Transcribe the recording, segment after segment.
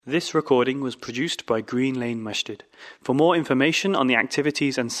This recording was produced by Green Lane Masjid. For more information on the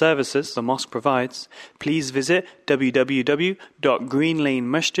activities and services the mosque provides, please visit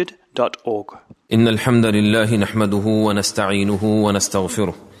www.greenlanemasjid.org. إن الحمد لله نحمده ونستعينه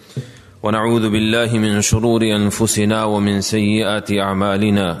ونستغفره ونعوذ بالله من شرور أنفسنا ومن سيئات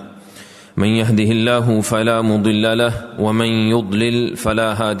أعمالنا من يهده الله فلا مضل له ومن يضلل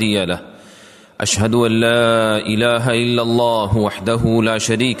فلا هادي له أشهد أن لا إله إلا الله وحده لا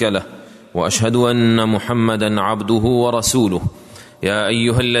شريك له وأشهد أن محمدا عبده ورسوله يا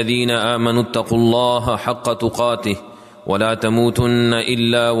أيها الذين آمنوا اتقوا الله حق تقاته ولا تموتن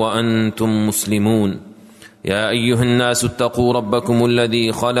إلا وأنتم مسلمون يا أيها الناس اتقوا ربكم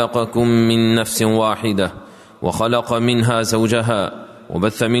الذي خلقكم من نفس واحدة وخلق منها زوجها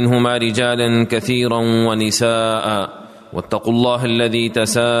وبث منهما رجالا كثيرا ونساء واتقوا الله الذي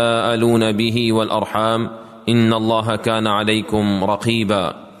تساءلون به والأرحام إن الله كان عليكم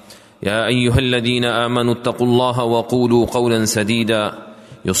رقيبا يا أيها الذين آمنوا اتقوا الله وقولوا قولا سديدا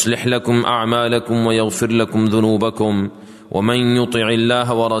يصلح لكم أعمالكم ويغفر لكم ذنوبكم ومن يطع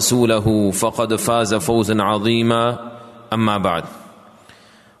الله ورسوله فقد فاز فوزا عظيما أما بعد.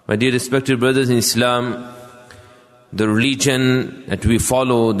 My dear respected brothers in Islam, the religion that we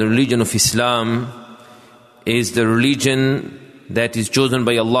follow, the religion of Islam, is the religion that is chosen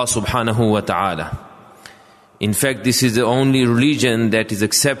by Allah subhanahu wa ta'ala. In fact, this is the only religion that is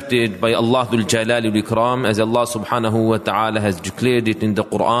accepted by Allah Dhul Jalali wal Ikram, as Allah subhanahu wa ta'ala has declared it in the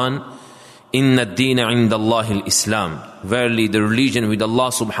Quran, Inna ad-deena inda Allahi al-Islam. Verily, the religion with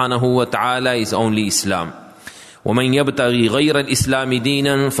Allah subhanahu wa ta'ala is only Islam. وَمَنْ يَبْتَغِي غَيْرَ الْإِسْلَامِ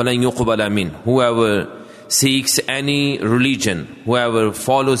دِينًا فَلَنْ يُقْبَلَ مِنْهُ. Whoever seeks any religion, whoever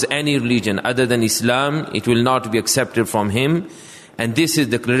follows any religion other than Islam, it will not be accepted from him. And this is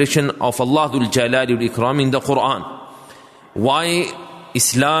the declaration of Allah Dhul Jalali wal Ikram in the Quran. Why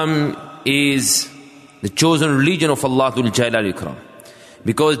Islam is the chosen religion of Allah Dhul Jalali wal Ikram?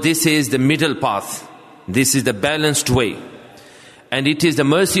 Because this is the middle path. This is the balanced way. And it is the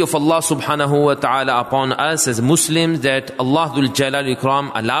mercy of Allah subhanahu wa ta'ala upon us as Muslims that Allah Dhul Jalali wal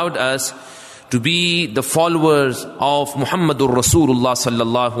Ikram allowed us to be the followers of Muhammadur Rasulullah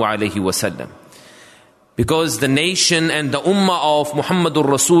sallallahu alayhi wasallam. Because the nation and the ummah of Muhammadur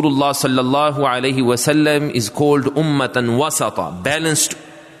Rasulullah sallallahu alayhi wasallam is called ummatan wasata, balanced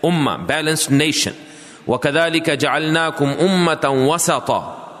ummah, balanced nation. وَكَذَلِكَ جَعَلْنَاكُمْ أُمَّةً وَسَطًا.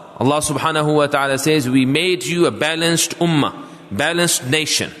 Allah subhanahu wa ta'ala says, we made you a balanced ummah, balanced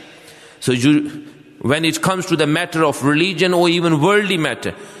nation. So when it comes to the matter of religion or even worldly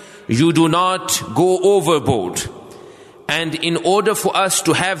matter, you do not go overboard. And in order for us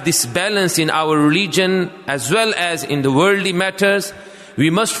to have this balance in our religion as well as in the worldly matters,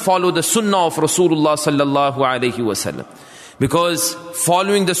 we must follow the sunnah of Rasulullah sallallahu alayhi wasallam. Because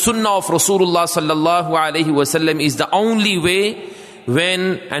following the sunnah of Rasulullah sallallahu alayhi wasallam is the only way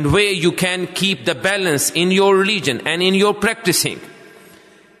where you can keep the balance in your religion and in your practicing.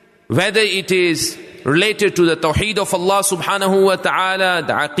 Whether it is related to the tawheed of Allah subhanahu wa ta'ala,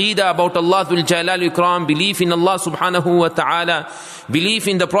 the aqeedah about Allah Dhul Jalali wal Ikram, belief in Allah subhanahu wa ta'ala, belief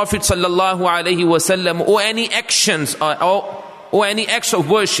in the Prophet sallallahu alayhi wasallam, or any actions or any acts of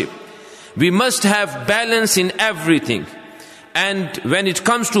worship. We must have balance in everything. And when it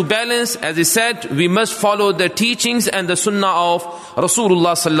comes to balance, as I said, we must follow the teachings and the sunnah of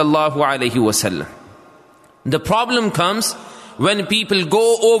Rasulullah sallallahu alayhi wasallam. The problem comes when people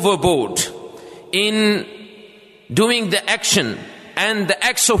go overboard in doing the action and the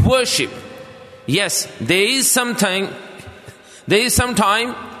acts of worship. Yes, there is some time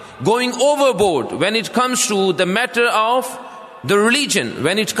going overboard when it comes to the matter of the religion,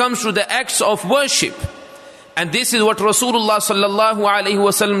 when it comes to the acts of worship. And this is what Rasulullah sallallahu alaihi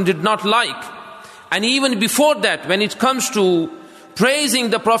wasallam did not like. And even before that, when it comes to praising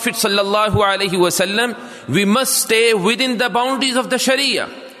the Prophet sallallahu alaihi wasallam, we must stay within the boundaries of the Sharia.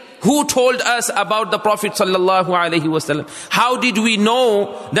 Who told us about the Prophet sallallahu alaihi wasallam? How did we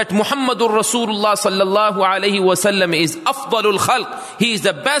know that Muhammadur Rasulullah sallallahu alaihi wasallam is afdalul khalq? He is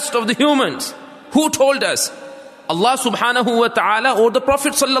the best of the humans. Who told us? Allah subhanahu wa ta'ala or the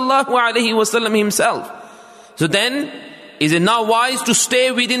Prophet sallallahu alaihi wasallam himself? So then, is it now wise to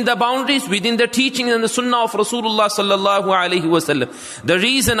stay within the boundaries, within the teaching and the sunnah of Rasulullah sallallahu alaihi wasallam? The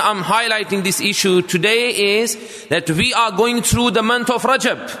reason I'm highlighting this issue today is that we are going through the month of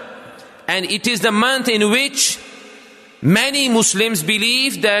Rajab. And it is the month in which many Muslims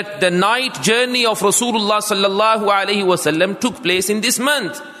believe that the night journey of Rasulullah sallallahu alaihi wasallam took place in this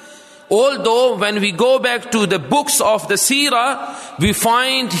month. Although when we go back to the books of the seerah, we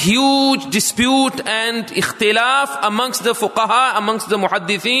find huge dispute and ikhtilaf amongst the fuqaha, amongst the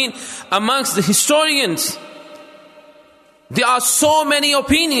muhaddithin, amongst the historians. There are so many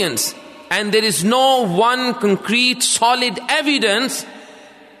opinions, and there is no one concrete, solid evidence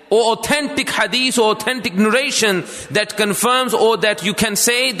or authentic hadith or authentic narration that confirms or that you can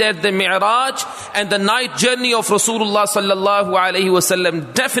say that the Mi'raj and the night journey of Rasulullah sallallahu alaihi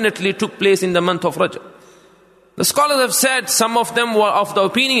wasallam definitely took place in the month of Rajab. The scholars have said, some of them were of the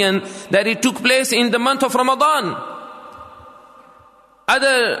opinion that it took place in the month of Ramadan.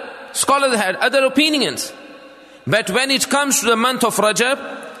 Other scholars had other opinions. But when it comes to the month of Rajab,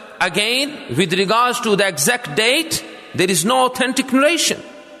 again, with regards to the exact date, there is no authentic narration.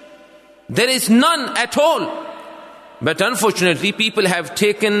 There is none at all. But unfortunately, people have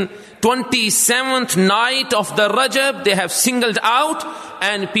taken 27th night of the Rajab, they have singled out,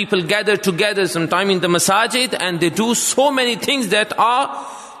 and people gather together sometime in the masajid, and they do so many things that are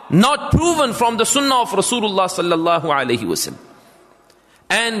not proven from the sunnah of Rasulullah sallallahu alaihi wasallam.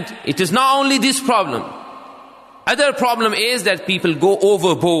 And it is not only this problem. Other problem is that people go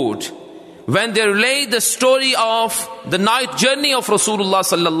overboard when they relate the story of the night journey of Rasulullah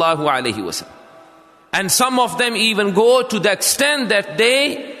sallallahu alaihi wasallam. And some of them even go to the extent that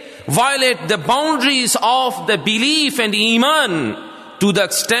they violate the boundaries of the belief and iman, to the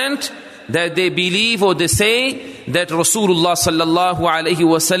extent that they believe or they say that Rasulullah sallallahu alaihi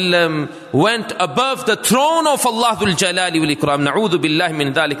wasallam went above the throne of Allah Dhul Jalali wal Ikram. Na'udhu billahi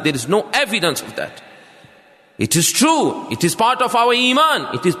min dhalik. There is no evidence of that. It is true, it is part of our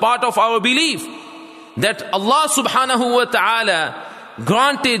iman, it is part of our belief that Allah subhanahu wa ta'ala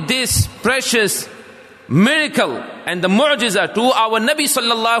granted this precious miracle and the mu'jiza to our Nabi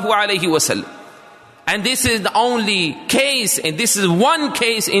sallallahu alayhi wasallam. And this is the only case, and this is one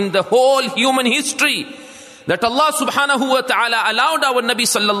case in the whole human history, that Allah subhanahu wa ta'ala allowed our Nabi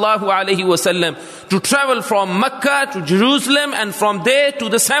sallallahu alayhi wasallam to travel from Mecca to Jerusalem, and from there to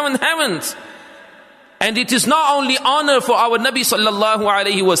the seven heavens. And it is not only honor for our Nabi sallallahu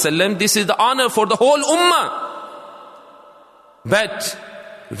alayhi wasallam, this is the honor for the whole ummah. But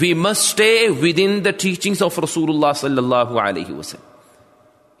we must stay within the teachings of Rasulullah sallallahu alayhi wasallam.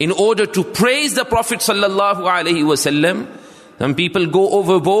 In order to praise the Prophet sallallahu alayhi wasallam, some people go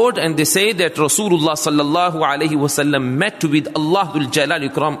overboard and they say that Rasulullah sallallahu alayhi wasallam met with Allah Dhul Jalal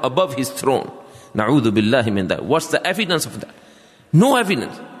Ikram above his throne. Na'udhu billahi min that. What's the evidence of that? No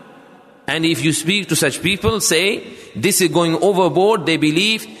evidence. And if you speak to such people, say, this is going overboard, they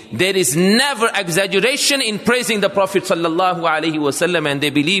believe there is never exaggeration in praising the Prophet sallallahu alaihi wasallam, and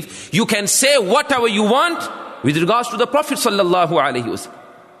they believe you can say whatever you want with regards to the Prophet sallallahu alaihi wasallam.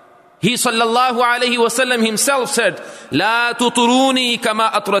 He sallallahu alaihi wasallam himself said, "La tuturuni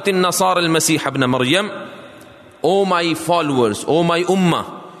kama atratin nasara al-Masih ibn Maryam." O my followers, O my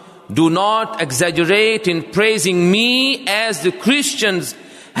ummah, do not exaggerate in praising me as the Christians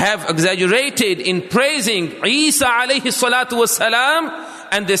have exaggerated in praising Isa alayhi salatu was salam,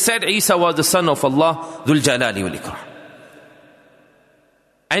 and they said Isa was the son of Allah Dhul Jalali wal Ikram.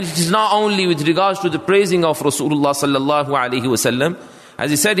 And it is not only with regards to the praising of Rasulullah sallallahu alayhi wasallam,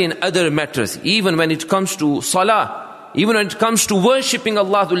 as he said in other matters, even when it comes to salah, even when it comes to worshipping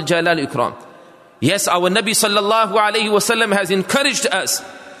Allah Dhul Jalali Ikram. Yes, our Nabi sallallahu alayhi wasallam has encouraged us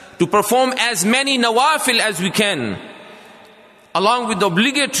to perform as many nawafil as we can, along with the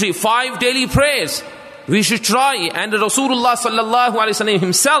obligatory 5 daily prayers. We should try. And Rasulullah sallallahu alaihi wasallam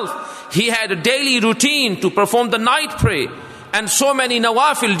himself, he had a daily routine to perform the night prayer and so many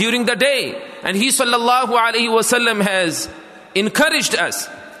nawafil during the day. And he sallallahu alaihi wasallam has encouraged us.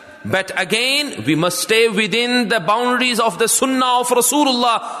 But again, we must stay within the boundaries of the sunnah of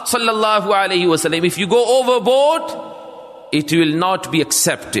Rasulullah sallallahu alaihi wasallam. If you go overboard, it will not be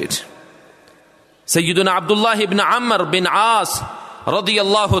accepted. Sayyiduna Abdullah ibn Amr bin As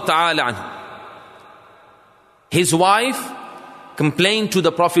radiyallahu ta'ala anhu, his wife complained to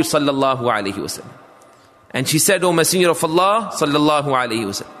the Prophet sallallahu alaihi wasallam, and she said, "O Messenger of Allah sallallahu alaihi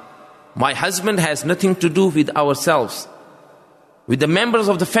wasallam, my husband has nothing to do with ourselves, with the members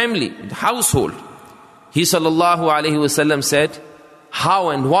of the family, the household." He sallallahu alaihi wasallam said, "How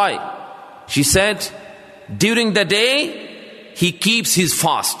and why?" She said, "During the day he keeps his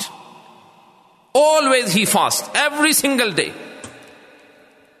fast. Always he fasts, every single day.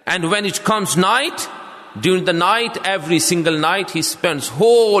 And when it comes night, during the night, every single night, he spends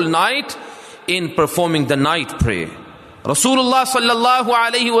whole night in performing the night prayer." Rasulullah sallallahu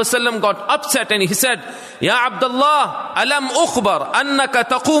alayhi wasallam got upset and he said, "Ya Abdullah, alam ukhbar annaka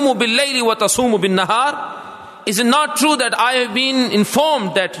taqumu bil layli wa tasumu bin nahar?" is it not true that I have been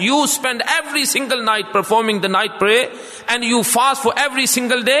informed that you spend every single night performing the night prayer and you fast for every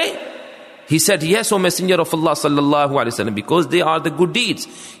single day? He said, yes, O Messenger of Allah sallallahu alayhi wa sallam, because they are the good deeds.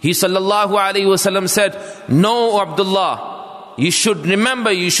 He sallallahu alayhi wa sallam said, no, O Abdullah, you should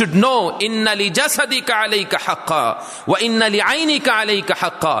remember, you should know, inna li jasadika alayka haqqa, wa inna li aynika alayka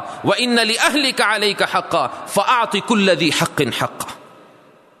haqqa, wa inna li ahlika alayka haqqa, fa'ati kulla dhi haqqin haqqa.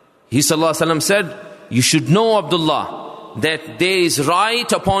 He sallallahu alayhi wa sallam said, you should know, Abdullah, that there is right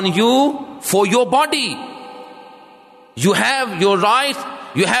upon you for your body. You have your right,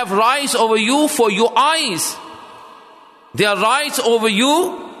 you have rights over you for your eyes. There are rights over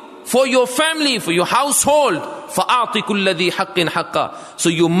you for your family, for your household. فَأَعْطِ كُلَّ ذِي حَقٍّ حَقًّا. So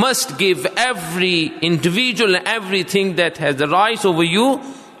you must give every individual and everything that has the rights over you,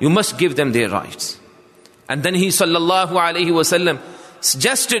 you must give them their rights. And then he sallallahu alayhi wa sallam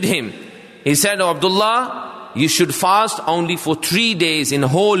suggested him. He said, oh Abdullah, you should fast only for 3 days in a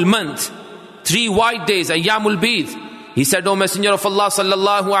whole month. 3 white days, ayyamul bid. He said, oh Messenger of Allah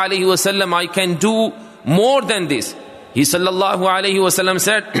sallallahu alayhi wa sallam, I can do more than this. He sallallahu alayhi wa sallam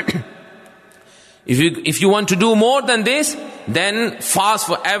said, if you want to do more than this, then fast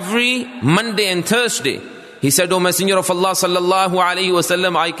for every Monday and Thursday. He said, oh Messenger of Allah sallallahu alayhi wa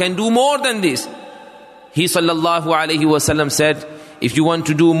sallam, I can do more than this. He sallallahu alayhi wa sallam said, if you want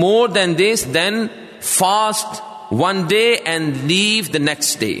to do more than this, then fast one day and leave the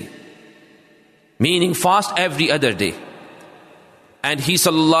next day. Meaning fast every other day. And he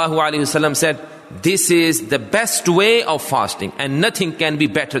sallallahu alayhi wa sallam said, this is the best way of fasting and nothing can be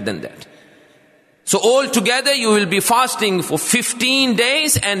better than that. So altogether you will be fasting for 15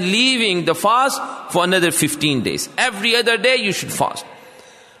 days and leaving the fast for another 15 days. Every other day you should fast.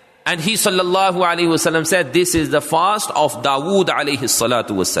 And he sallallahu alayhi wa sallam said, this is the fast of Dawood alayhi salatu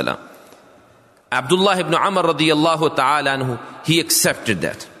wasalam. Abdullah ibn Amr radiyallahu ta'ala anhu, he accepted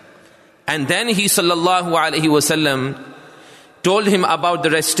that. And then he sallallahu alayhi wa sallam told him about the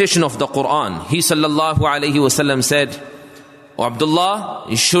recitation of the Quran. He sallallahu alayhi wa sallam said, oh Abdullah,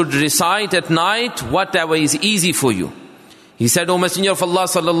 you should recite at night whatever is easy for you. He said, oh Messenger of Allah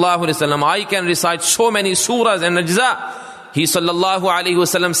sallallahu alayhi wa sallam, I can recite so many surahs and ajza. He sallallahu alayhi wa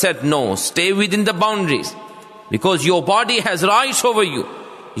sallam said, no, stay within the boundaries. Because your body has rights over you.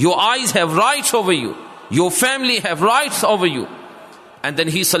 Your eyes have rights over you. Your family have rights over you. And then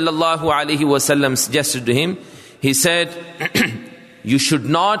he sallallahu alayhi wa sallam suggested to him, he said, you should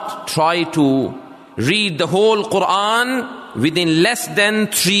not try to read the whole Quran within less than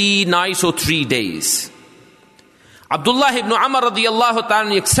 3 nights or 3 days. Abdullah ibn Amr radiyallahu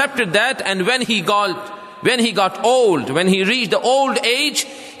ta'ala accepted that, and when he got old, when he reached the old age,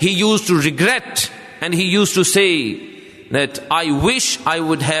 he used to regret and he used to say that I wish I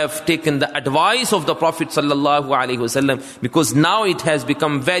would have taken the advice of the Prophet sallallahu alaihi wasallam, because now it has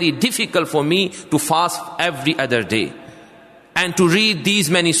become very difficult for me to fast every other day and to read these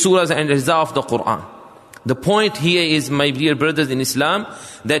many surahs and ajza of the Quran. The point here is, my dear brothers in Islam,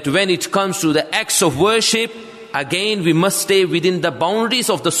 that when it comes to the acts of worship, again we must stay within the boundaries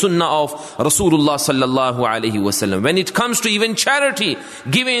of the sunnah of Rasulullah sallallahu alaihi wasallam. When it comes to even charity,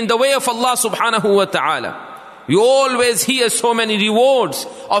 giving in the way of Allah subhanahu wa ta'ala, you always hear so many rewards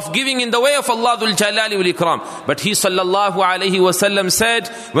of giving in the way of Allah Dhul Jalali wal Ikram. But he sallallahu alaihi wasallam said,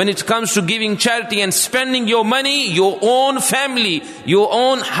 when it comes to giving charity and spending your money, your own family, your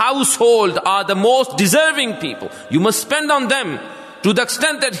own household are the most deserving people. You must spend on them. To the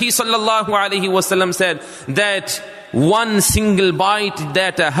extent that he sallallahu alaihi wasallam said that one single bite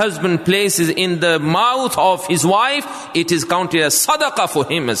that a husband places in the mouth of his wife, it is counted as sadaqah for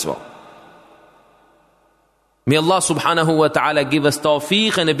him as well. May Allah subhanahu wa ta'ala give us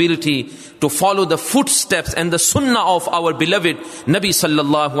tawfiq and ability to follow the footsteps and the sunnah of our beloved Nabi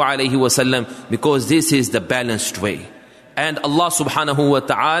sallallahu alaihi wasallam, because this is the balanced way. And Allah subhanahu wa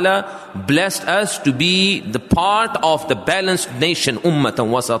ta'ala blessed us to be the part of the balanced nation, ummatan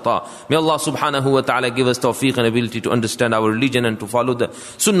wasata. May Allah subhanahu wa ta'ala give us tawfiq and ability to understand our religion and to follow the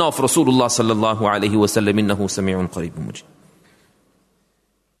sunnah of Rasulullah sallallahu alayhi wa sallam. Innahu sami'un qareebun mujib.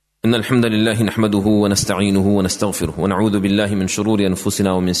 إن الحمد لله نحمده ونستعينه ونستغفره ونعوذ بالله من شرور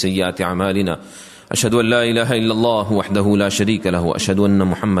أنفسنا ومن سيئات أعمالنا أشهد أن لا إله إلا الله وحده لا شريك له وأشهد أن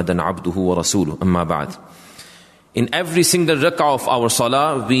محمدا عبده ورسوله أما بعد. In every single rak'ah of our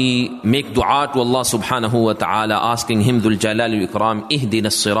salah, we make dua to Allah subhanahu wa ta'ala, asking Him Dhul Jalali wal Ikram, Ihdina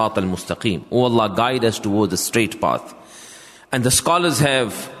as-sirat al-mustaqim. O Allah, guide us towards the straight path. And the scholars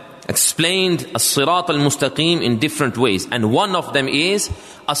have explained as-sirat al-mustaqim in different ways. And one of them is,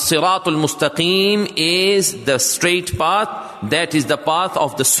 as-sirat al-mustaqim is the straight path. That is the path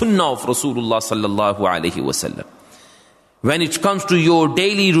of the sunnah of Rasulullah sallallahu alayhi wasallam. When it comes to your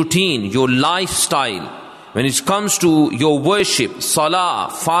daily routine, your lifestyle, when it comes to your worship, salah,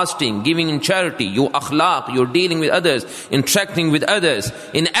 fasting, giving in charity, your akhlaq, your dealing with others, interacting with others,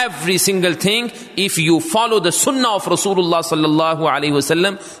 in every single thing, if you follow the sunnah of Rasulullah sallallahu alaihi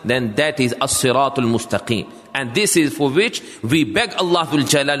wasallam, then that is as-siratul mustaqim. And this is for which we beg Allah Dhul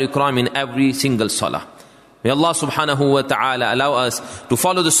Jalal Ikram in every single salah. May Allah subhanahu wa ta'ala allow us to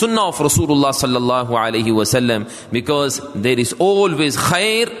follow the sunnah of Rasulullah sallallahu alayhi wa sallam, because there is always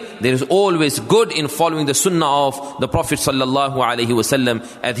khair, there is always good in following the sunnah of the Prophet sallallahu alayhi wa sallam.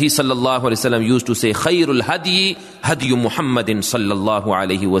 As he sallallahu alayhi wa sallam used to say, khairul hadyi hadyu Muhammadin sallallahu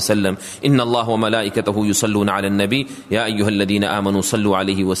alayhi wa sallam. Inna Allah wa malaikatahu yusalluna ala nabi ya ayyuhalladhina amanu sallu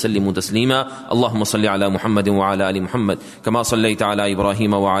alayhi wa sallimu taslima. Allahumma salli ala Muhammadin wa ala ali Muhammad kama sallayta ala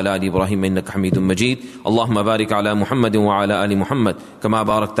Ibrahim wa ala ali Ibrahim innaka Hamidum Majid. اللهم بارك على محمد وعلى آل محمد كما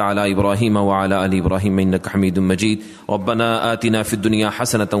باركت على إبراهيم وعلى آل إبراهيم إنك حميد مجيد. ربنا آتنا في الدنيا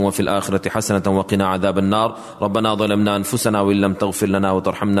حسنة وفي الآخرة حسنة وقنا عذاب النار. ربنا ظلمنا أنفسنا وإن لم تغفر لنا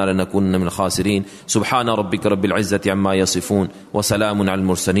وترحمنا لنكونن من الخاسرين. سبحان ربك رب العزة عما يصفون وسلام على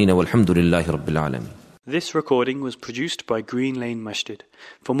المرسلين والحمد لله رب العالمين. This recording was produced by Green Lane Masjid.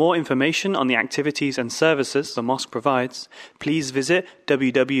 For more information on the activities and services the mosque provides, please visit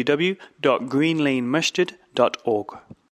www.greenlanemasjid.org.